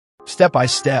Step by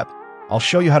step, I'll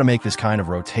show you how to make this kind of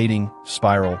rotating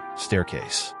spiral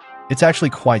staircase. It's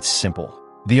actually quite simple.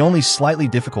 The only slightly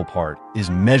difficult part is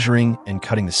measuring and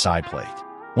cutting the side plate.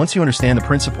 Once you understand the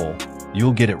principle,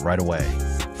 you'll get it right away.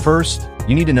 First,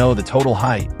 you need to know the total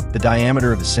height, the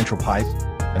diameter of the central pipe,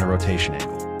 and the rotation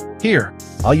angle. Here,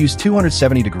 I'll use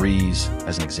 270 degrees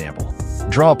as an example.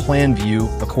 Draw a plan view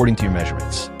according to your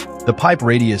measurements. The pipe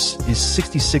radius is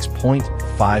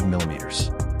 66.5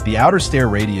 millimeters. The outer stair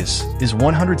radius is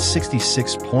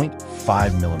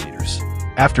 166.5 millimeters.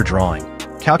 After drawing,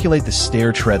 calculate the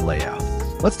stair tread layout.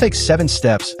 Let's take 7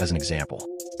 steps as an example.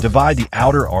 Divide the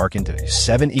outer arc into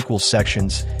 7 equal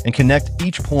sections and connect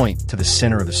each point to the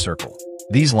center of the circle.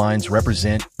 These lines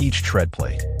represent each tread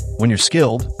plate. When you're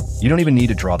skilled, you don't even need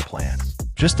to draw the plan.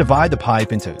 Just divide the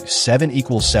pipe into 7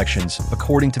 equal sections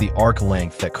according to the arc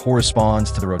length that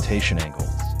corresponds to the rotation angle.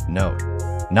 Note,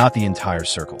 not the entire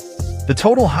circle. The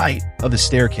total height of the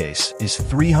staircase is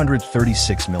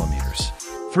 336 millimeters.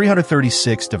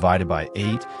 336 divided by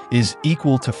 8 is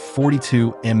equal to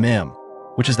 42 mm,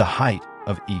 which is the height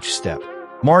of each step.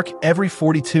 Mark every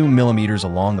 42 millimeters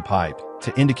along the pipe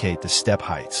to indicate the step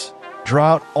heights. Draw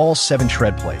out all 7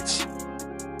 tread plates.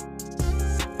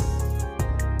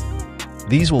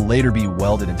 These will later be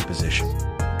welded into position.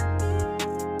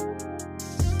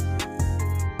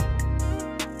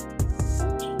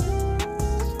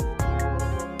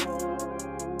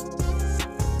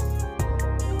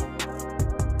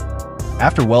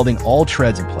 After welding all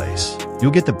treads in place, you'll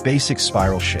get the basic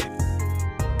spiral shape.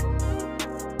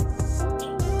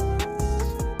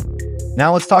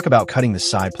 Now let's talk about cutting the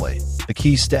side plate. The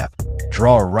key step: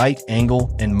 draw a right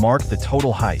angle and mark the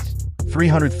total height,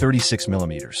 336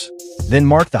 millimeters. Then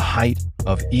mark the height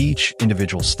of each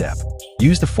individual step.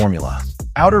 Use the formula: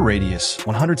 outer radius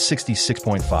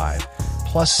 166.5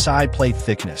 plus side plate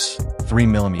thickness 3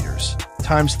 millimeters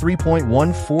times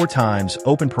 3.14 times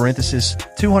open parenthesis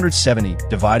 270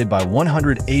 divided by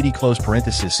 180 close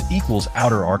parenthesis equals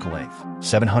outer arc length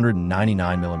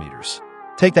 799 millimeters.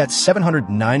 Take that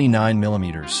 799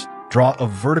 millimeters, draw a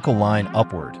vertical line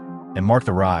upward, and mark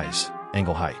the rise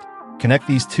angle height. Connect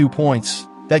these 2 points.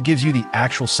 That gives you the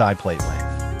actual side plate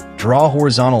length. Draw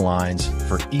horizontal lines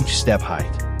for each step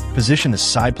height. Position the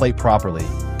side plate properly,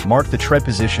 mark the tread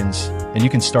positions, and you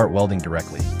can start welding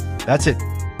directly. That's it.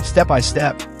 Step by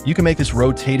step, you can make this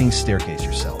rotating staircase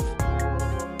yourself.